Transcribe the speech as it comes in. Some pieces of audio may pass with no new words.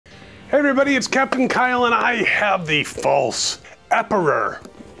Hey everybody, it's Captain Kyle and I have the False Eperor.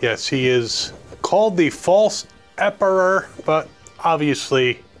 Yes, he is called the False Eperor, but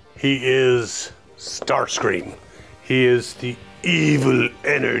obviously he is Starscream. He is the Evil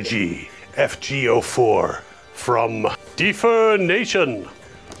Energy FGO4 from Nation.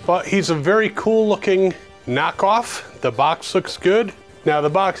 But he's a very cool looking knockoff. The box looks good. Now the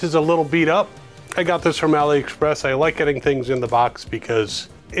box is a little beat up. I got this from AliExpress. I like getting things in the box because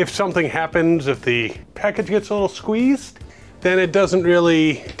if something happens, if the package gets a little squeezed, then it doesn't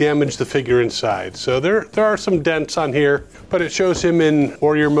really damage the figure inside. So there are some dents on here, but it shows him in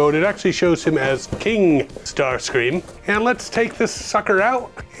warrior mode. It actually shows him as King Starscream. And let's take this sucker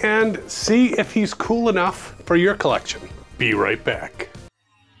out and see if he's cool enough for your collection. Be right back.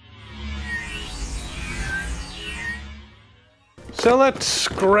 So let's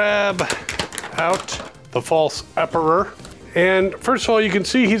grab out the False Eperor. And first of all, you can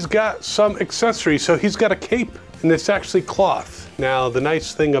see he's got some accessories. So he's got a cape, and it's actually cloth. Now, the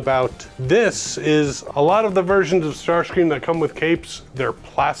nice thing about this is a lot of the versions of Starscream that come with capes, they're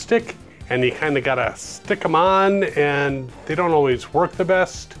plastic, and you kind of gotta stick them on, and they don't always work the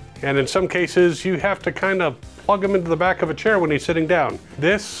best. And in some cases, you have to kind of plug them into the back of a chair when he's sitting down.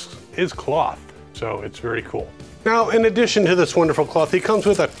 This is cloth, so it's very cool. Now, in addition to this wonderful cloth, he comes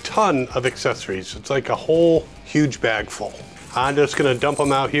with a ton of accessories. It's like a whole huge bag full. I'm just gonna dump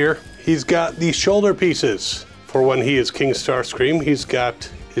them out here. He's got the shoulder pieces for when he is King Starscream. He's got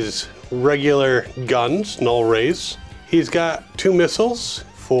his regular guns, null rays. He's got 2 missiles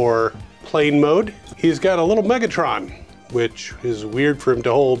for plane mode. He's got a little Megatron, which is weird for him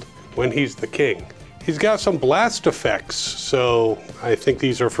to hold when he's the king. He's got some blast effects, so I think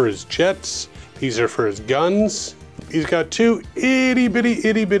these are for his jets. These are for his guns. He's got 2 itty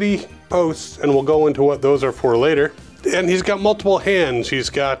bitty posts, and we'll go into what those are for later. And he's got multiple hands. He's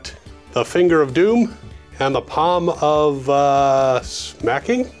got the finger of doom and the palm of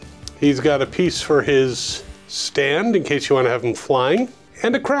smacking. He's got a piece for his stand in case you want to have him flying,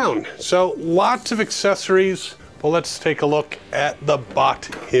 and a crown. So lots of accessories, but let's take a look at the bot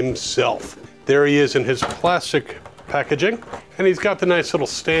himself. There he is in his plastic packaging, and he's got the nice little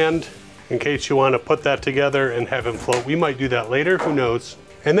stand in case you want to put that together and have him float. We might do that later, who knows.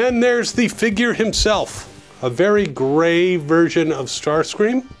 And then there's the figure himself, a very gray version of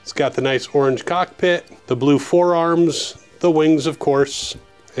Starscream. It's got the nice orange cockpit, the blue forearms, the wings of course,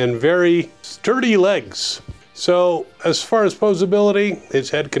 and very sturdy legs. So as far as posability, his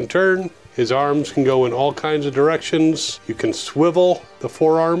head can turn, his arms can go in all kinds of directions. You can swivel the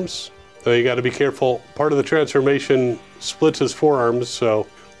forearms, though you gotta be careful. Part of the transformation splits his forearms, so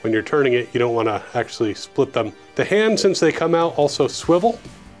when you're turning it, you don't want to actually split them. The hands, since they come out, also swivel.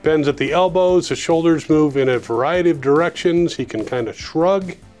 Bends at the elbows, the shoulders move in a variety of directions. He can kind of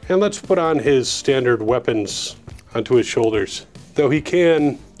shrug. And let's put on his standard weapons onto his shoulders, though he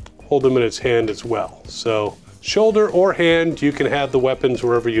can hold them in his hand as well. So shoulder or hand, you can have the weapons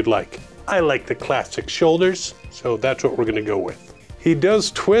wherever you'd like. I like the classic shoulders, so that's what we're going to go with. He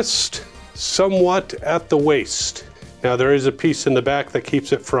does twist somewhat at the waist. Now there is a piece in the back that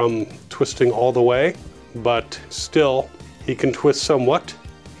keeps it from twisting all the way, but still he can twist somewhat.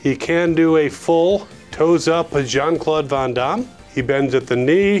 He can do a full toes up a Jean-Claude Van Damme. He bends at the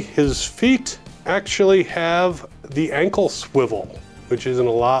knee. His feet actually have the ankle swivel, which is in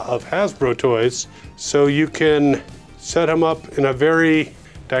a lot of Hasbro toys. So you can set him up in a very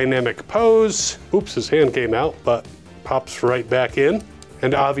dynamic pose. Oops, his hand came out, but pops right back in.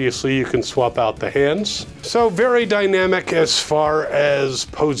 And obviously you can swap out the hands. So very dynamic as far as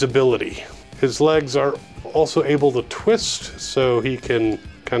posability. His legs are also able to twist, so he can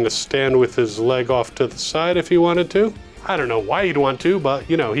kind of stand with his leg off to the side if he wanted to. I don't know why he'd want to, but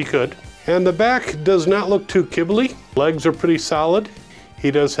you know, he could. And the back does not look too kibbly. Legs are pretty solid. He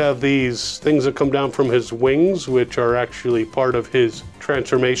does have these things that come down from his wings, which are actually part of his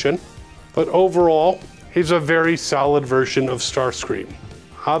transformation. But overall, he's a very solid version of Starscream.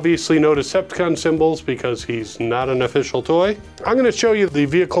 Obviously no Decepticon symbols because he's not an official toy. I'm going to show you the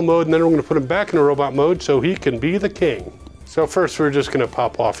vehicle mode, and then we're going to put him back in a robot mode so he can be the king. So first we're just going to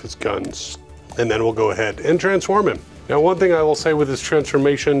pop off his guns, and then we'll go ahead and transform him. Now one thing I will say with his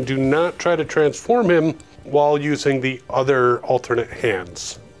transformation, do not try to transform him while using the other alternate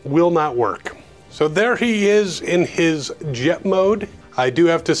hands. Will not work. So there he is in his jet mode. I do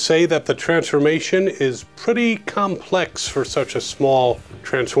have to say that the transformation is pretty complex for such a small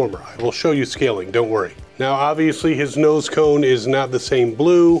transformer. I will show you scaling, don't worry. Now obviously his nose cone is not the same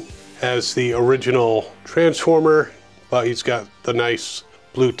blue as the original transformer, but he's got the nice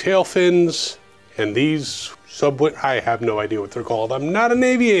blue tail fins and these I have no idea what they're called. I'm not an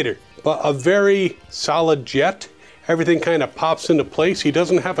aviator. but a very solid jet. Everything kind of pops into place. He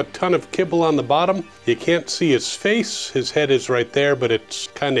doesn't have a ton of kibble on the bottom. You can't see his face. His head is right there, but it's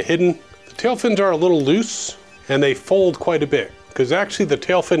kind of hidden. The tail fins are a little loose and they fold quite a bit because actually the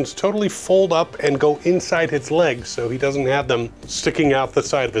tail fins totally fold up and go inside his legs, so he doesn't have them sticking out the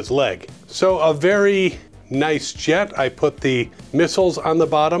side of his leg. So a very nice jet. I put the missiles on the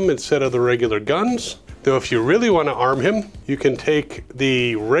bottom instead of the regular guns. Though if you really want to arm him, you can take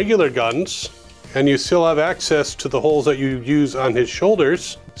the regular guns and you still have access to the holes that you use on his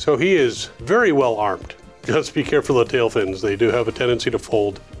shoulders. So he is very well armed. Just be careful of tail fins. They do have a tendency to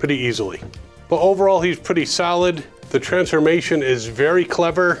fold pretty easily. But overall, he's pretty solid. The transformation is very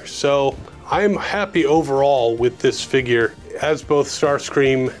clever. So I'm happy overall with this figure as both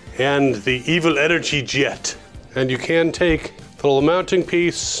Starscream and the Evil Energy Jet. And you can take the little mounting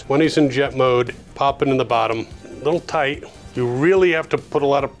piece when he's in jet mode, pop it in the bottom, a little tight. You really have to put a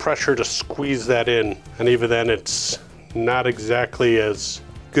lot of pressure to squeeze that in. And even then it's not exactly as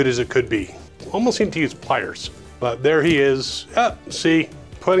good as it could be. Almost need to use pliers, but there he is. See,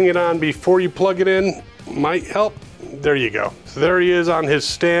 putting it on before you plug it in might help. There you go. So there he is on his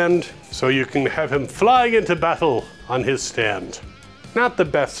stand. So you can have him flying into battle on his stand. Not the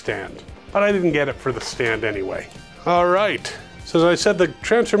best stand, but I didn't get it for the stand anyway. All right. So as I said, the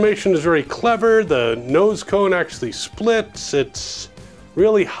transformation is very clever. The nose cone actually splits. It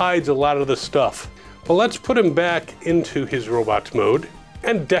really hides a lot of the stuff. Well, let's put him back into his robot mode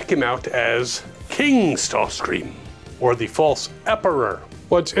and deck him out as King Starscream, or the False Eperor.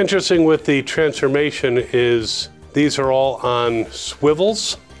 What's interesting with the transformation is these are all on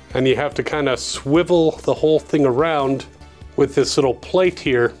swivels, and you have to kind of swivel the whole thing around with this little plate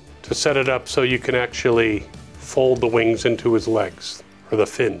here to set it up so you can actually fold the wings into his legs, or the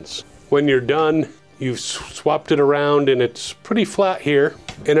fins. When you're done, you've swapped it around and it's pretty flat here,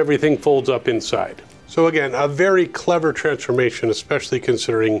 and everything folds up inside. So again, a very clever transformation, especially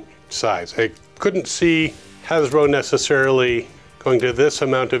considering size. I couldn't see Hasbro necessarily going to this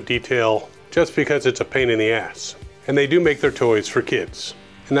amount of detail just because it's a pain in the ass. And they do make their toys for kids.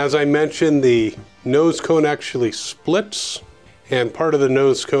 And as I mentioned, the nose cone actually splits, and part of the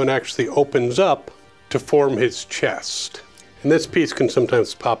nose cone actually opens up to form his chest. And this piece can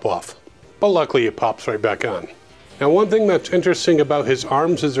sometimes pop off, but luckily it pops right back on. Now, one thing that's interesting about his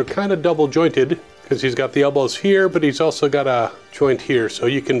arms is they're kind of double jointed, because he's got the elbows here, but he's also got a joint here. So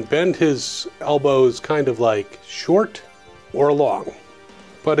you can bend his elbows kind of like short or long.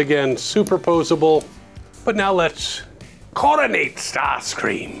 But again, superposable. But now let's coronate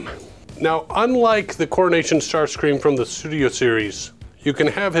Starscream. Now, unlike the Coronation Starscream from the Studio Series, you can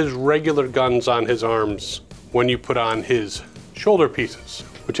have his regular guns on his arms when you put on his shoulder pieces,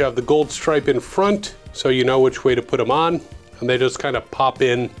 which have the gold stripe in front, so you know which way to put them on, and they just kind of pop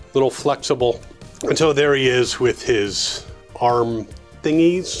in, a little flexible. And so there he is with his arm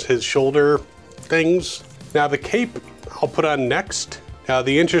thingies, his shoulder things. Now the cape I'll put on next. Now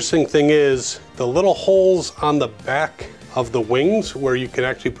the interesting thing is the little holes on the back of the wings where you can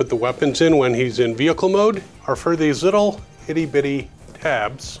actually put the weapons in when he's in vehicle mode are for these little itty bitty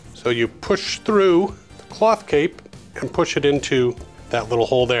tabs. So you push through the cloth cape and push it into that little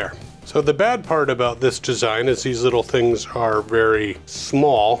hole there. So the bad part about this design is these little things are very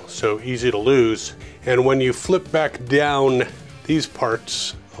small, so easy to lose. And when you flip back down these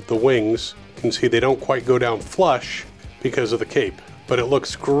parts of the wings, you can see they don't quite go down flush because of the cape. But it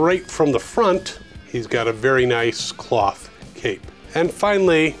looks great from the front. He's got a very nice cloth cape. And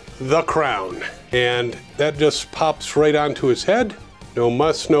finally, the crown. And that just pops right onto his head. No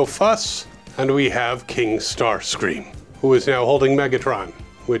muss, no fuss. And we have King Starscream, who is now holding Megatron,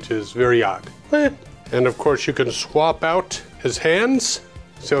 which is very odd. And of course you can swap out his hands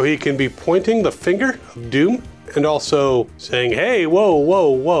so he can be pointing the finger of doom and also saying, hey, whoa, whoa,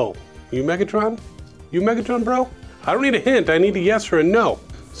 whoa. You Megatron? You Megatron, bro? I don't need a hint, I need a yes or a no.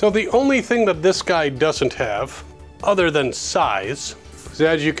 So the only thing that this guy doesn't have, other than size, is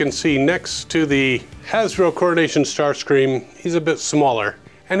as you can see next to the Hasbro Coronation Starscream, he's a bit smaller,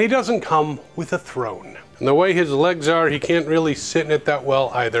 and he doesn't come with a throne. And the way his legs are, he can't really sit in it that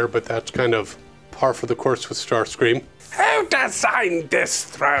well either, but that's kind of par for the course with Starscream. Who designed this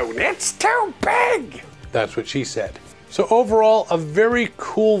throne? It's too big! That's what she said. So overall, a very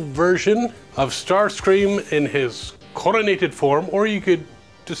cool version of Starscream in his coronated form, or you could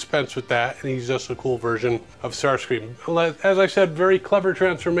dispense with that and he's just a cool version of Starscream. As I said, very clever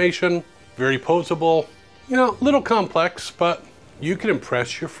transformation, very posable, you know, a little complex, but you can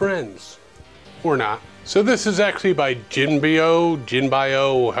impress your friends. Or not. So this is actually by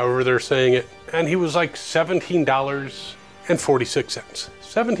Jinbao, however they're saying it. And he was like $17 $17.46.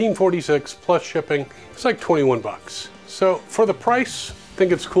 $17.46 plus shipping. It's like 21 bucks. So for the price, I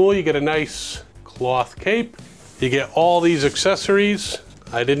think it's cool. You get a nice cloth cape. You get all these accessories.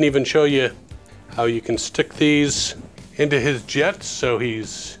 I didn't even show you how you can stick these into his jets so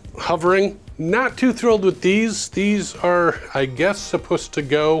he's hovering. Not too thrilled with these. These are, I guess, supposed to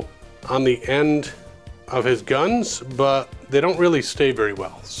go on the end of his guns, but they don't really stay very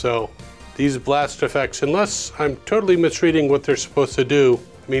well. So these blast effects, unless I'm totally misreading what they're supposed to do.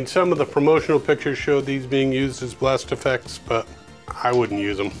 I mean, some of the promotional pictures showed these being used as blast effects, but I wouldn't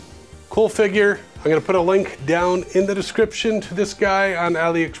use them. Cool figure. I'm gonna put a link down in the description to this guy on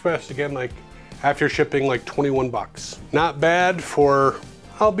AliExpress. Again, like after shipping, like 21 bucks. Not bad for,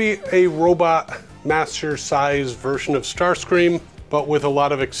 I'll be a robot master size version of Starscream, but with a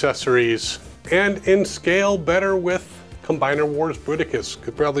lot of accessories. And in scale, better with Combiner Wars Bruticus.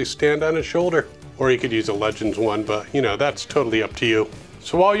 Could probably stand on his shoulder. Or you could use a Legends one, but you know, that's totally up to you.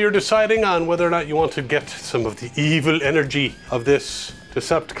 So while you're deciding on whether or not you want to get some of the evil energy of this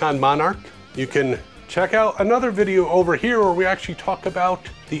Decepticon Monarch, you can check out another video over here where we actually talk about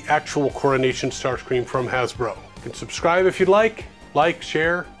the actual Coronation Starscream from Hasbro. You can subscribe if you'd like,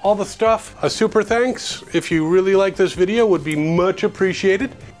 share, all the stuff. A super thanks if you really like this video would be much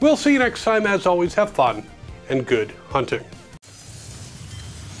appreciated. We'll see you next time. As always, have fun and good hunting.